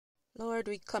Lord,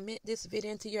 we commit this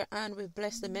video into your hand. We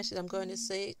bless the message I'm going to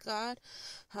say, God.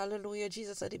 Hallelujah,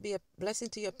 Jesus. Let it be a blessing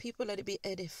to your people. Let it be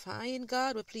edifying,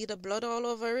 God. We plead the blood all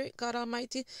over it, God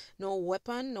Almighty. No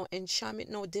weapon, no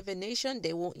enchantment, no divination.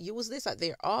 They won't use this at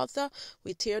their altar.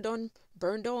 We tear down,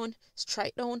 burn down,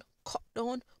 strike down, cut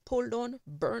down, pull down,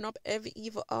 burn up every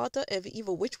evil altar, every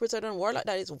evil witch, wizard, and warlock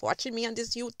that is watching me on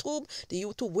this YouTube. The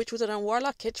YouTube witch, wizard, and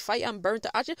warlock catch fire and burn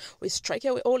to ashes. We strike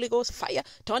it with Holy Ghost fire,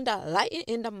 thunder, lightning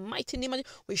in the mighty name of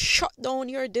Jesus. We shut down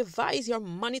your device, your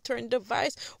monitoring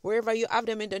device, wherever you have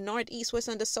them in the north, east, west,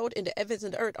 and the south, in the heavens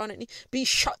and the earth underneath. Be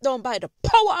shut down by the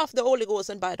power of the Holy Ghost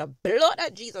and by the blood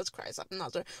of Jesus Christ of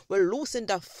Nazareth. We're loosing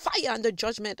the fire and the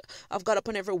judgment of God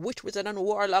upon every witch, wizard, and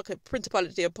warlock,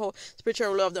 principality, power,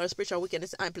 spiritual love, or spiritual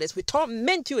wickedness and place. We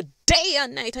torment you day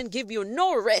and night and give you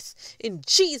no rest in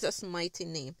Jesus' mighty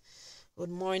name. Good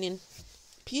morning,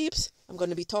 peeps. I'm going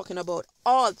to be talking about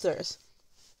altars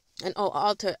and how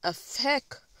altar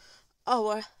affect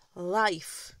our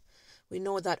life. We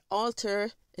know that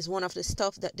altar is one of the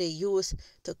stuff that they use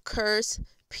to curse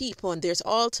people, and there's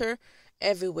altar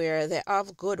everywhere. They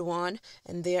have good one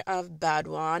and they have bad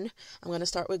one. I'm going to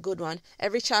start with good one.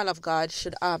 Every child of God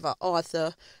should have an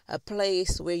altar, a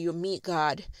place where you meet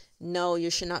God. No, you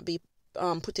should not be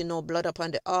putting no blood upon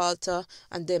the altar.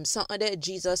 And then Sunday,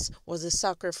 Jesus was a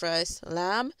sacrifice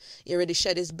lamb. He already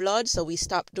shed his blood, so we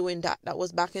stopped doing that. That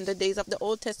was back in the days of the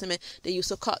Old Testament. They used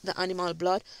to cut the animal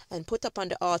blood and put upon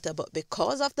the altar. But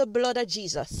because of the blood of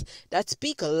Jesus that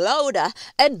speak louder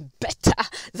and better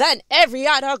than every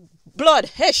other blood,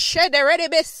 thank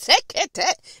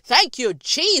you,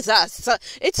 Jesus.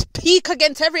 It speak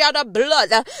against every other blood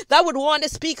that would want to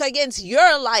speak against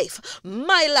your life,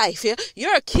 my life,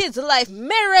 your kids' life.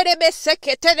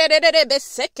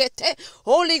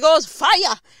 Holy Ghost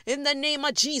fire in the name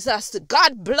of Jesus.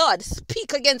 God blood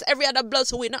speak against every other blood.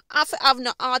 So we not have to have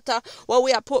no altar where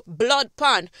we have put blood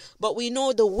pan, but we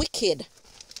know the wicked,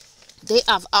 they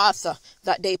have altar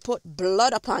that they put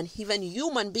blood upon, even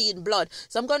human being blood.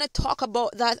 So I'm going to talk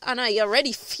about that, and I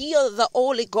already feel the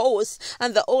Holy Ghost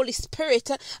and the Holy Spirit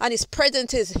and his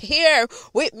presence is here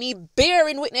with me,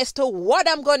 bearing witness to what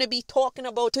I'm going to be talking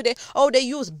about today. How they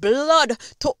use blood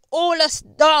to hold us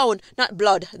down. Not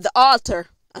blood, the altar,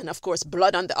 and of course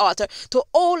blood on the altar, to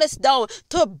hold us down,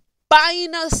 to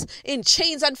bind us in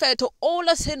chains and fetter, to hold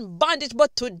us in bondage.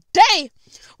 But today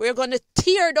we're going to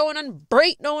tear down and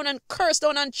break down and curse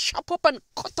down and chop up and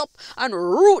cut up and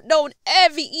root down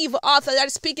every evil altar that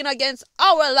is speaking against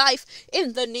our life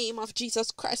in the name of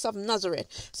Jesus Christ of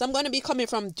Nazareth. So I'm going to be coming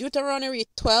from Deuteronomy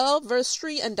 12 verse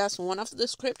 3, and that's one of the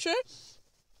scripture.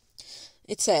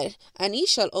 It said, "And ye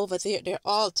shall overthrow their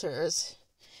altars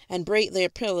and break their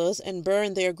pillars, and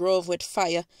burn their grove with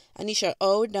fire, and ye shall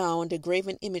owe down the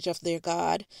graven image of their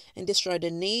God, and destroy the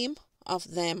name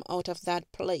of them out of that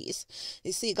place."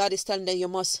 You see, God is telling them you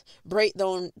must break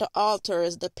down the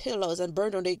altars, the pillars, and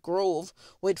burn down the grove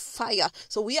with fire.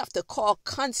 So we have to call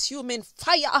consuming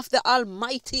fire of the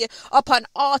Almighty upon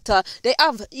altar. They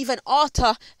have even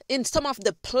altar in some of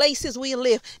the places we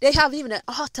live. They have even an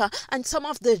altar and some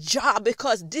of the job,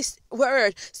 because this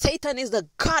word, Satan is the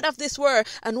God of this world,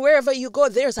 and wherever you go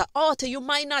there's an altar. You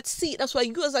might not see it. That's why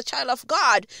you, as a child of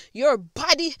God, your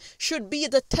body should be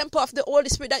the temple of the Holy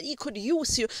Spirit, that he could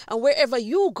use you, and wherever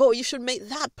you go you should make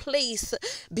that place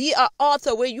be an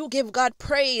altar where you give God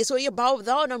praise, where you bow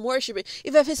down and worship it.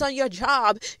 Even if it's on your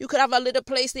job, you could have a little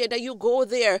place there that you go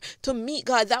there to meet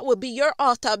God. That will be your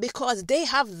altar, because they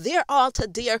have their altar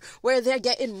there where they're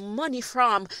getting money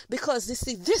from. Because you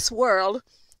see, this world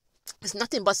is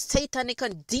nothing but satanic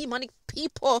and demonic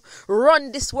people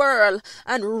run this world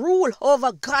and rule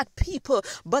over God people.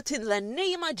 But in the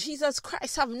name of Jesus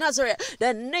Christ of Nazareth,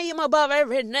 the name above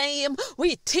every name,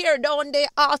 we tear down the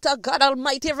altar, God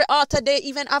Almighty, every altar they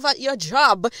even have at your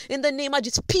job, in the name of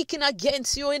Jesus, speaking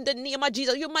against you in the name of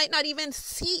Jesus. You might not even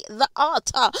see the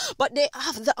altar, but they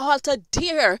have the altar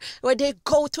there where they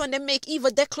go to and they make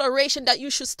evil declaration that you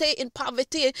should stay in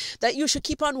poverty, that you should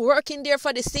keep on working there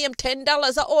for the same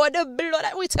 $10 an hour. The blood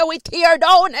that we say, we tear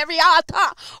down every altar.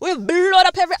 We blood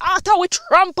up every altar. We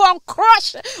trample and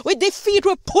crush. We defeat.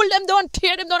 We pull them down,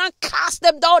 tear them down, and cast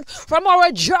them down from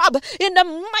our job in the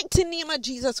mighty name of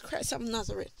Jesus Christ of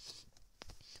Nazareth.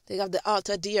 They have the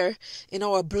altar there in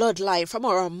our bloodline from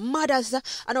our mothers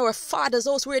and our fathers'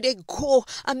 house where they go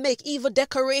and make evil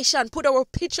decoration, put our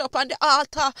picture up on the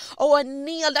altar, our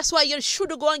nail. That's why you should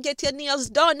go and get your nails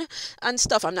done and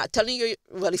stuff. I'm not telling you,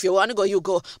 well, if you want to go, you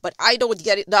go. But I don't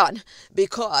get it done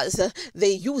because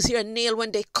they use your nail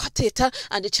when they cut it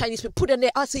and the Chinese people put it in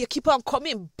the altar. You keep on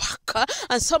coming back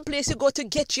and someplace you go to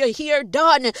get your hair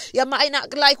done. You might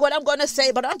not like what I'm going to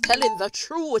say, but I'm telling the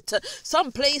truth.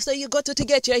 Some place that you go to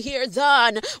get your hair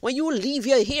done, when you leave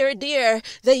your hair there,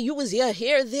 they use your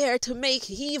hair there to make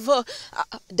evil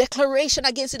declaration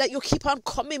against it, that you keep on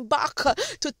coming back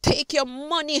to take your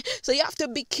money. So you have to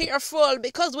be careful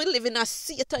because we live in a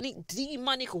satanic,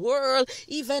 demonic world.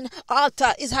 Even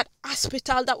altar is at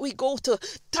hospital that we go to.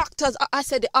 Doctors, I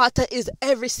said the altar is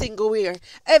every single where.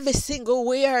 Every single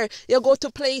where. You go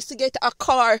to place to get a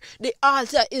car, the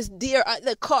altar is there at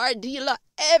the car dealer.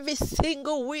 Every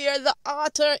single where the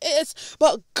altar is.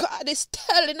 But God is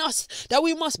telling us that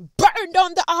we must burn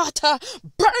down the altar,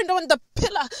 burn down the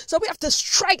pillar. So we have to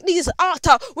strike these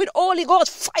altar with Holy Ghost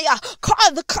fire.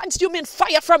 Call the consuming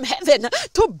fire from heaven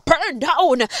to burn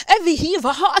down every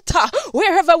evil altar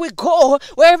wherever we go,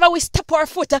 wherever we step our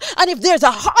foot. And if there's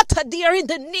a altar there, in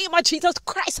the name of Jesus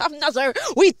Christ of Nazareth,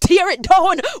 we tear it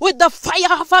down with the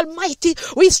fire of Almighty.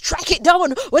 We strike it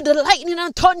down with the lightning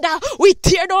and thunder. We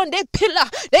tear down their pillar,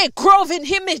 they graven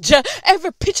image,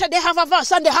 every picture they have of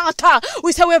us on the altar.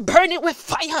 We say we burn it with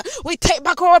fire. We take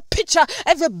back our picture,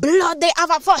 every blood they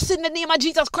have of us in the name of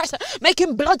Jesus Christ,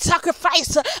 making blood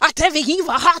sacrifice at every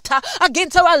evil altar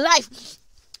against our life.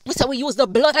 So we use the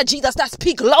blood of Jesus that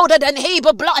speak louder than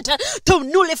Abel blood to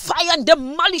nullify and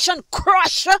demolish and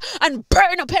crush and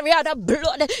burn up every other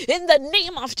blood in the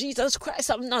name of Jesus Christ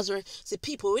of Nazareth. See,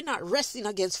 people, we're not wrestling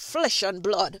against flesh and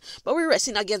blood, but we're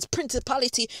wrestling against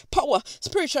principality, power,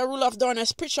 spiritual rule of darkness,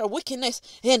 spiritual wickedness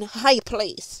in high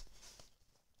place.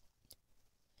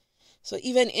 So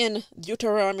even in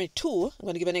Deuteronomy 2, I'm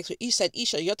going to give an extra. He said, he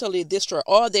shall utterly destroy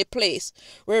all their place,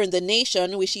 wherein the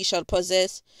nation which he shall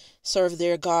possess serve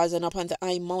their gods, and upon the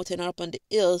high mountain, and upon the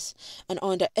hills, and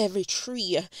under every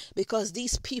tree. Because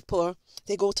these people,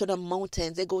 they go to the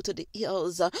mountains, they go to the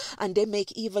hills, and they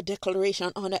make evil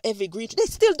declaration under every green tree.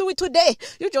 They still do it today.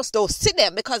 You just don't see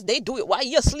them because they do it while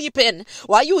you're sleeping,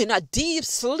 while you're in a deep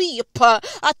sleep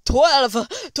at 12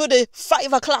 to the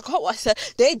 5 o'clock hours.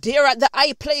 They there at the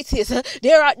high places.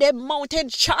 They're at the mountain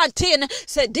chanting.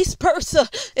 Say, this person,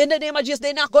 in the name of Jesus,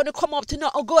 they're not going to come up to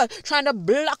no God, trying to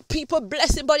block people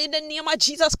blessing. But in the name of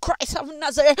Jesus Christ of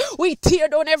Nazareth, we tear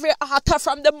down every altar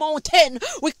from the mountain.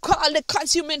 We call the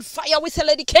consuming fire. We say,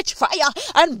 let it catch fire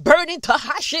and burn into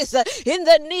ashes. In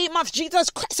the name of Jesus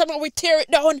Christ, and we tear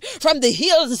it down from the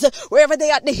hills, wherever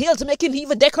they are at the hills, making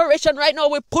evil decoration right now.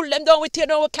 We pull them down, we tear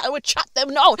down, we chop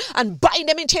them down, and bind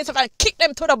them in chains and kick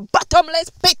them to the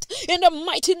bottomless pit. In the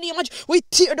mighty name of Jesus, we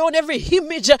tear down every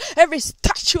image, every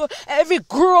statue, every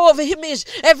grove image,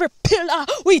 every pillar.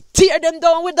 We tear them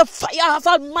down with the fire of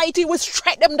Almighty. We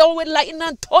strike them down with lightning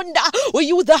and thunder. We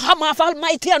use the hammer of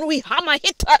Almighty and we hammer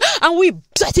it and we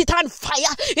set it on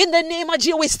fire. In the name of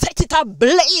Jesus, we set it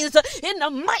ablaze. In the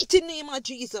mighty name of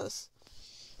Jesus.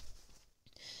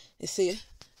 You see,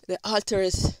 the altar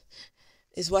is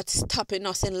what's stopping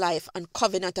us in life, and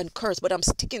covenant and curse. But I'm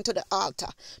sticking to the altar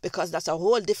because that's a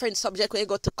whole different subject where you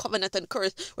go to covenant and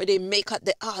curse, where they make at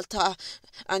the altar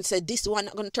and say, this one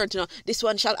not going to turn to no, this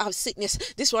one shall have sickness,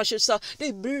 this one should serve.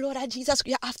 The blood of Jesus,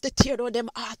 you have to tear down them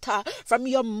altar from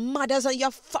your mother's and your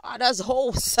father's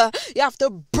house. You have to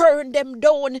burn them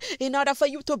down in order for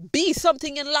you to be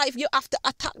something in life. You have to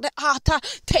attack the altar.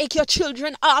 Take your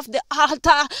children off the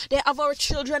altar. They have our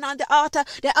children on the altar.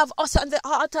 They have us on the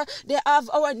altar. They have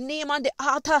our name on the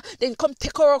altar. Then come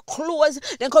take our clothes.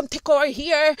 Then come take our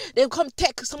hair. Then come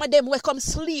take some of them will come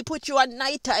sleep with you at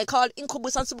night. I call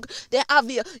incubus and some. They have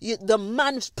the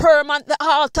man's sperm on the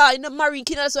altar in the marine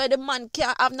kingdom. That's why the man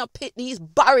can't have no pit. He's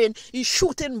barren. He's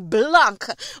shooting blank.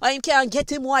 And he can't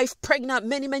get him wife pregnant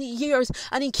many years.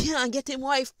 And he can't get him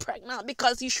wife pregnant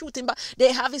because he's shooting. But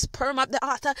they have his sperm at the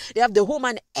altar. They have the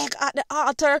woman egg at the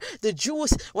altar. The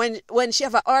juice, when she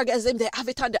have an orgasm, they have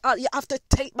it on the altar. You have to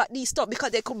take back these stuff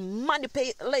because they could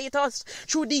manipulate us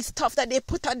through these stuff that they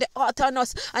put on the altar on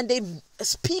us, and they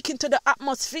speak into the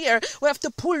atmosphere. We have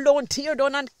to pull down, tear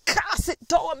down, and cast it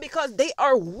down because they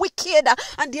are wicked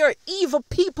and they are evil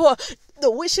people.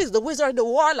 The witches, the wizard, the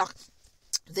warlock,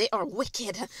 they are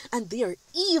wicked and they are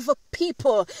evil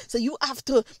people. So you have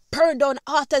to burn down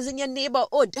altars in your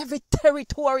neighborhood, every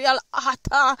territorial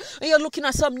altar. And you're looking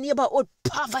at some neighborhood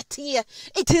poverty.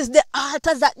 It is the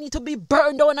altars that need to be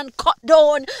burned down and cut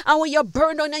down. And when you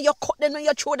burn down and you cut them and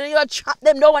you throw them, you chop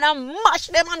them down and mash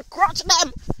them and crush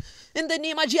them. In the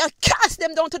name of Jesus, cast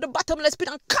them down to the bottomless pit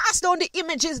and cast down the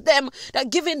images them that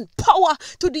giving power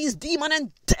to these demon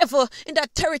and devil in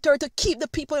that territory to keep the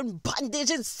people in bondage,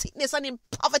 in sickness and in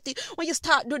poverty. When you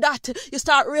start do that, you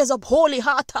start raise up holy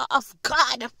heart of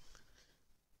God.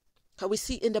 Because we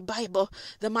see in the Bible,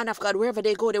 the man of God, wherever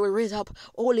they go, they will raise up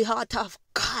holy heart of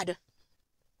God. And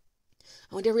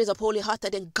when they raise up holy heart,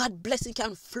 then God blessing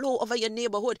can flow over your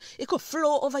neighborhood. It could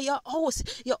flow over your house.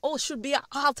 Your house should be an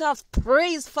altar of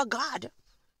praise for God.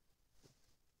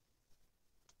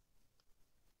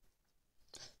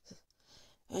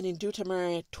 And in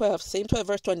Deuteronomy 12, same 12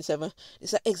 verse 27,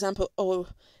 it's an example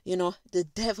of, the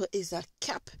devil is a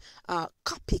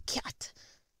copycat.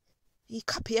 He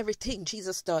copy everything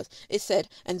Jesus does. It said,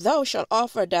 and thou shalt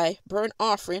offer thy burnt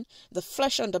offering, the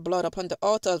flesh and the blood upon the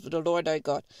altar of the Lord thy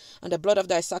God. And the blood of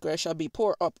thy sacrifice shall be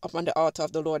poured up upon the altar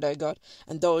of the Lord thy God.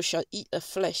 And thou shalt eat the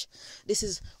flesh. This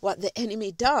is what the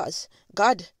enemy does.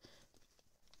 God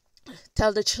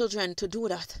tell the children to do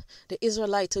that. The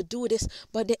Israelites to do this.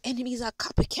 But the enemy is a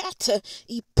copycat.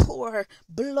 He pour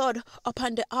blood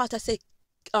upon the altar. Say,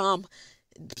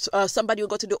 somebody will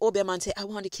go to the Obeah and say, I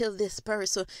want to kill this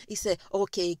person. He said,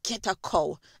 okay, get a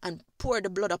cow and pour the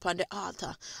blood upon the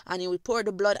altar. And he will pour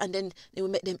the blood, and then they will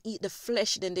make them eat the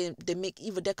flesh. Then they make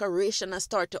evil decoration and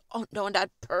start to hunt down that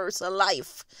person's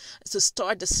life. To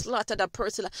start to slaughter that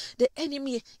person. The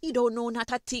enemy, he don't know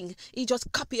not a thing. He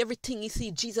just copy everything he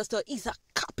see Jesus do. He's a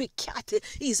copycat.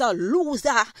 He's a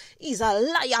loser. He's a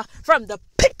liar from the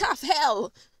pit of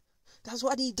hell. That's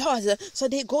what he does. So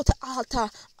they go to altar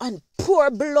and pour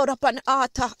blood upon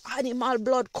altar. Animal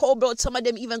blood, cow blood. Some of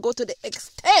them even go to the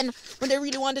extent when they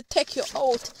really want to take you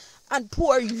out and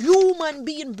pour human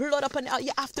being blood upon altar.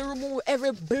 You have to remove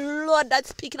every blood that's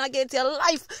speaking against your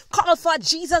life. Call for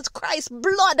Jesus Christ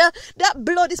blood. That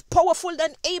blood is powerful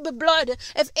than Abel blood.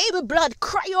 If Abel blood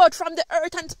cry out from the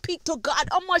earth and speak to God,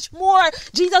 how much more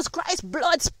Jesus Christ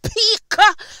blood speak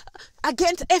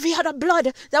against every other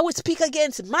blood that would speak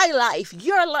against my life,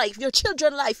 your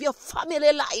children's life, your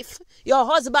family life, your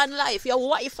husband life, your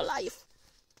wife life.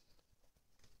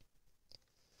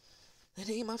 In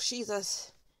the name of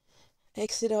Jesus.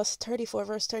 Exodus 34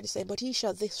 verse 30 says, but he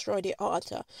shall destroy the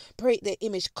altar, break the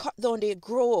image, cut down the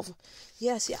grove.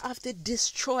 Yes, you have to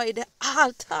destroy the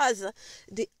altars.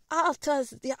 The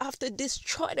altars, they have to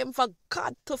destroy them for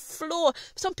God to flow.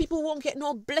 Some people won't get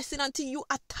no blessing until you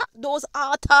attack those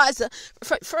altars.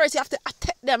 First, you have to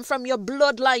attack them from your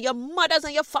bloodline, your mothers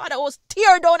and your fathers.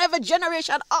 Tear down every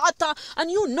generation altar,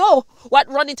 and you know what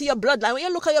run into your bloodline. When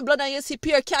you look at your bloodline, you see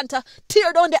pure cancer.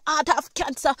 Tear down the altar of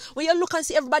cancer. When you look and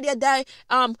see everybody die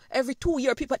every 2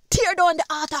 years, people tear down the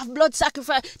altar of blood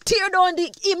sacrifice. Tear down the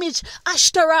image,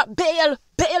 Ashtoreth, Baal,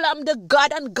 Balaam the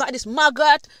god and goddess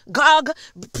Maggot, Gog.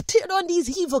 Tear down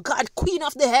these evil god, queen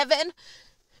of the heaven,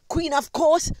 queen of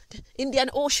course,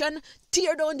 Indian Ocean.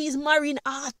 Tear down these marine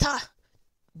altar.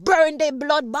 Burn their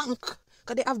blood bank.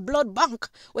 Because they have blood bank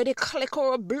where they collect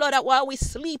our blood while we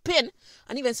sleeping.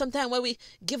 And even sometimes when we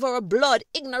give our blood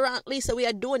ignorantly, so we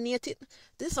are donating.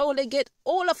 This is how they get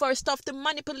all of our stuff to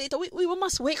manipulate. We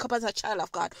must wake up as a child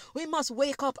of God. We must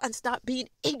wake up and start being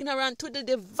ignorant to the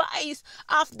device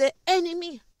of the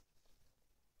enemy.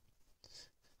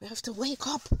 We have to wake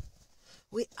up.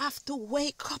 We have to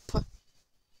wake up.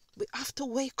 We have to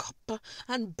wake up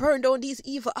and burn down these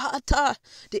evil altars.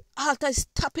 The altar is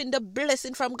stopping the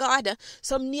blessing from God.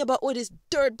 Some neighborhood is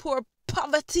dirt poor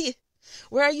poverty.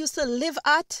 Where I used to live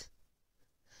at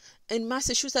in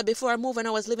Massachusetts before I moved, and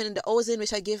I was living in the housing,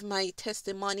 which I give my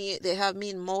testimony. They have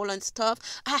me in mall and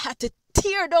stuff. I had to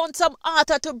tear down some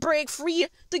altar to break free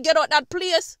to get out that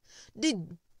place. The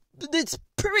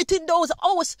spirit in those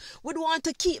houses would want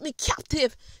to keep me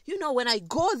captive. You know, when I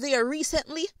go there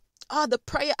recently, the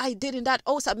prayer I did in that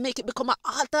house, I make it become an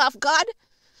altar of God.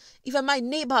 Even my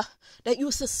neighbor that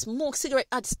used to smoke cigarette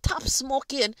had stopped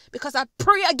smoking because I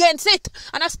pray against it.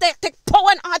 And I take power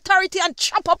and authority and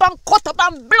chop up and cut up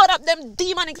and blood up them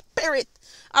demonic spirit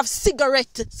of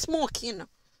cigarette smoking.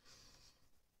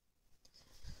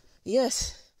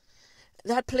 Yes.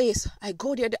 That place, I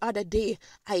go there the other day.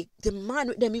 I demand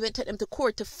with them, even take them to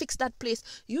court to fix that place.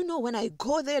 You know, when I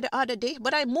go there the other day,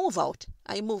 but I move out.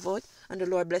 And the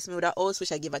Lord blessed me with a house,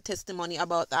 which I give a testimony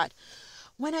about that.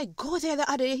 when I go there the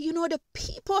other day, you know, the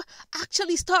people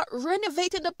actually start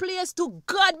renovating the place. To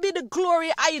God be the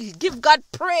glory. I give God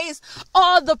praise.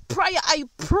 All the prayer I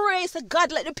praise to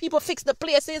God, let the people fix the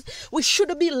places. We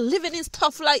shouldn't be living in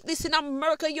stuff like this in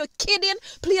America. You're kidding?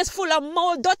 Place full of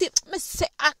mold, dirty. Me say,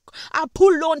 I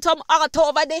pull down some art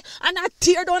over there and I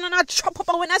tear down and I chop up.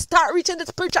 And when I start reaching the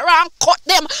spiritual realm, cut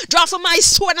them, draw for my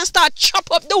sword and start chop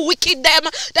up the wicked them,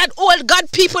 that old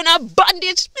God people in a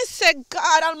bondage. Me say,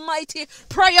 God Almighty,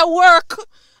 prayer work.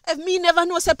 If me never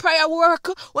know say prayer work,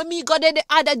 when me go there the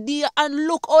other day and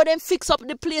look how them fix up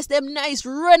the place, them nice,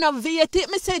 renovate it.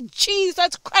 Me say,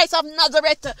 Jesus Christ of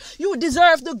Nazareth, you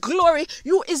deserve the glory.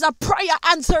 You is a prayer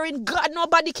answering God.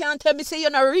 Nobody can tell me say you're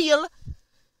not real.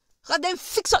 Because them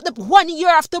fix up the 1 year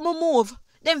after my move.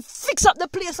 Then fix up the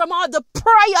place from all the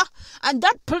prayer. And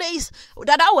that place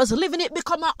that I was living, it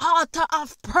become an altar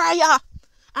of prayer.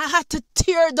 I had to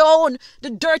tear down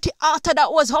the dirty altar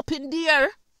that was up in there.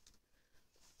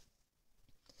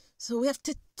 So we have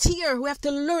to tear. We have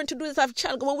to learn to do this as a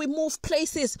child. When we move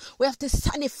places, we have to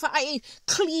sanify,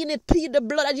 clean it, plead the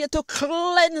blood of Jesus to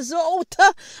cleanse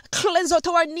out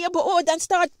our neighborhood and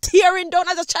start tearing down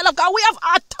as a child of God. We have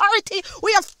authority.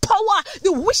 We have power.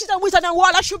 The witches and wizards and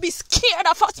warlocks should be scared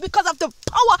of us because of the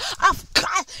power of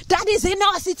God that is in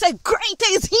us. It's a greater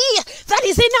is He that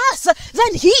is in us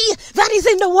than he that is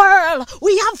in the world.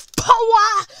 We have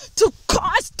power to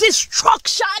cause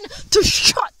destruction, to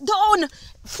shut down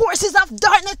forces of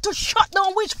darkness, to shut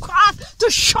down witchcraft, to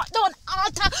shut down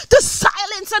altar, to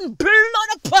silence and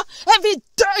blood up every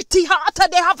dirty altar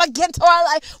they have against our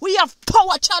life. We have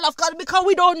power, child of God, because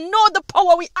we don't know the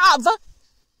power we have.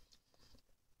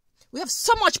 We have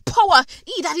so much power,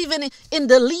 he that even in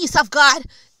the least of God,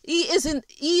 he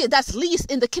that's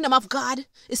least in the kingdom of God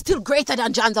is still greater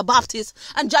than John the Baptist.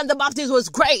 And John the Baptist was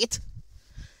great.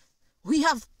 We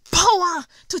have power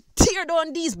to tear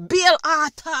down these Baal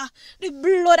altar, the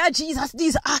blood of Jesus,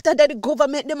 these altar that the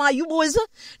government them are use,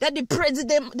 that the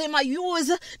president them are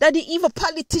use, that the evil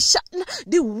politician,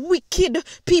 the wicked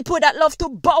people that love to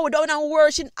bow down and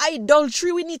worship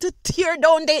idolatry. We need to tear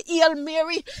down the Hail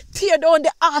Mary, tear down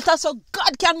the altar so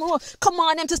God can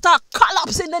command them to start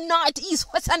collapsing the north, east,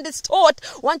 west, and the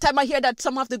south. One time I hear that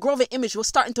some of the graven image was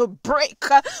starting to break.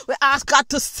 We ask God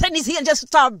to send His angels to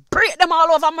start break them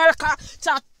all over America,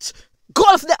 start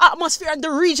engulf the atmosphere and the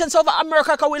regions of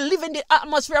America, because we live in the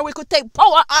atmosphere. We could take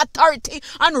power, authority,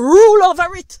 and rule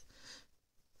over it.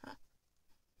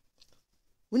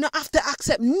 We don't have to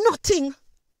accept nothing.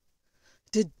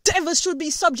 The devil should be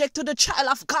subject to the child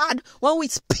of God. When we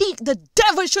speak, the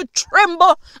devil should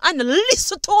tremble and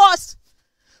listen to us.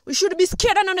 We shouldn't be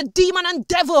scared of the demon and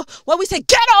devil. When we say,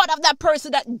 get out of that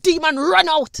person, that demon run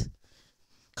out.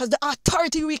 Because the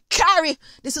authority we carry,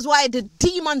 this is why the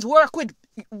demons work with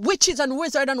witches and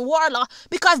wizards and warlock,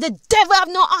 because the devil have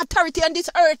no authority on this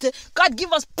earth. God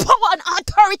give us power and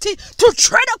authority to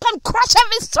tread upon, crush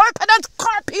every serpent and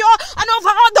scorpion and over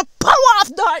all the power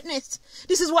of darkness.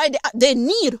 This is why they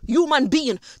need human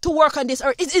being to work on this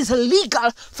earth. It is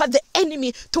illegal for the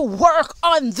enemy to work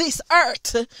on this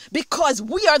earth because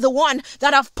we are the one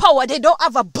that have power. They don't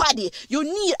have a body. You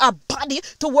need a body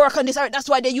to work on this earth. That's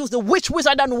why they use the witch,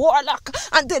 wizard, and warlock.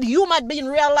 And the human being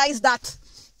realize that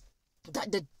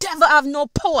the devil have no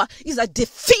power. He's a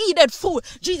defeated fool.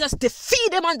 Jesus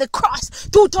defeated him on the cross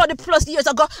 230 plus years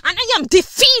ago, and I am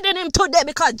defeating him today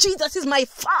because Jesus is my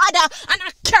Father, and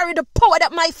I carry the power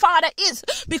that my Father is,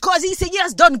 because He said He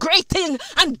has done great things,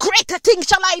 and greater things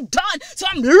shall I done. So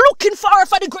I'm looking forward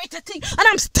for the greater thing, and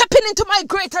I'm stepping into my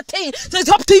greater thing. So it's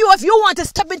up to you if you want to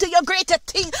step into your greater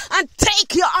thing and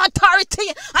take your authority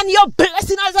and your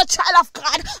blessing as a child of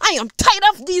God. I am tired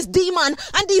of these demons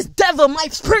and these devils. My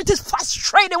spirit is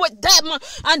frustrated with them,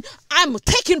 and I'm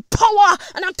taking power,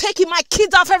 and I'm taking my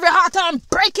kids off every heart, and I'm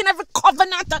breaking every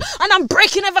covenant, and I'm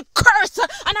breaking every curse,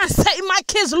 and I'm setting my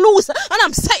kids loose, and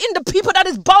I'm setting the people that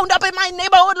is bound up in my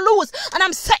neighborhood loose, and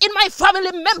I'm setting my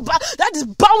family member that is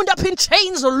bound up in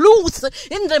chains loose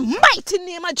in the mighty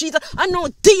name of Jesus. And no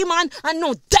demon and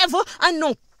no devil and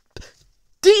no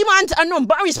demons and no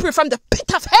marine spirit from the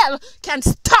pit of hell can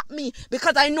stop me,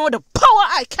 because I know the power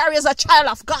I carry as a child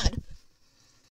of God.